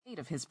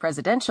of his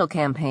presidential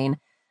campaign,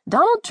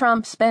 Donald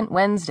Trump spent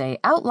Wednesday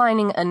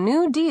outlining a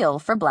new deal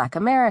for Black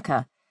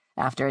America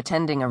after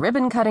attending a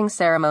ribbon-cutting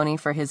ceremony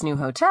for his new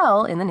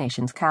hotel in the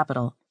nation's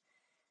capital.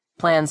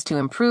 Plans to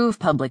improve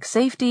public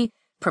safety,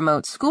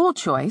 promote school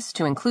choice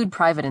to include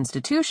private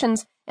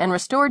institutions, and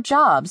restore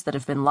jobs that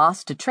have been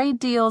lost to trade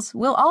deals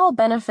will all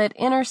benefit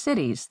inner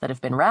cities that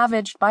have been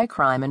ravaged by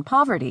crime and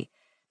poverty,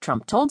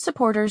 Trump told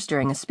supporters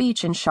during a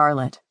speech in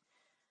Charlotte.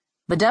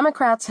 The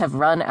Democrats have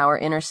run our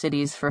inner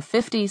cities for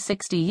 50,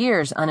 60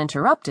 years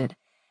uninterrupted,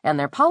 and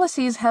their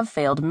policies have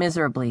failed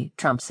miserably,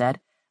 Trump said,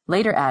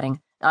 later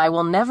adding, "I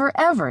will never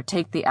ever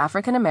take the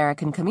African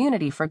American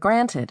community for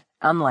granted,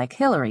 unlike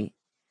Hillary."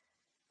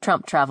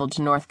 Trump traveled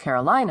to North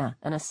Carolina,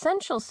 an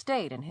essential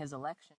state in his election.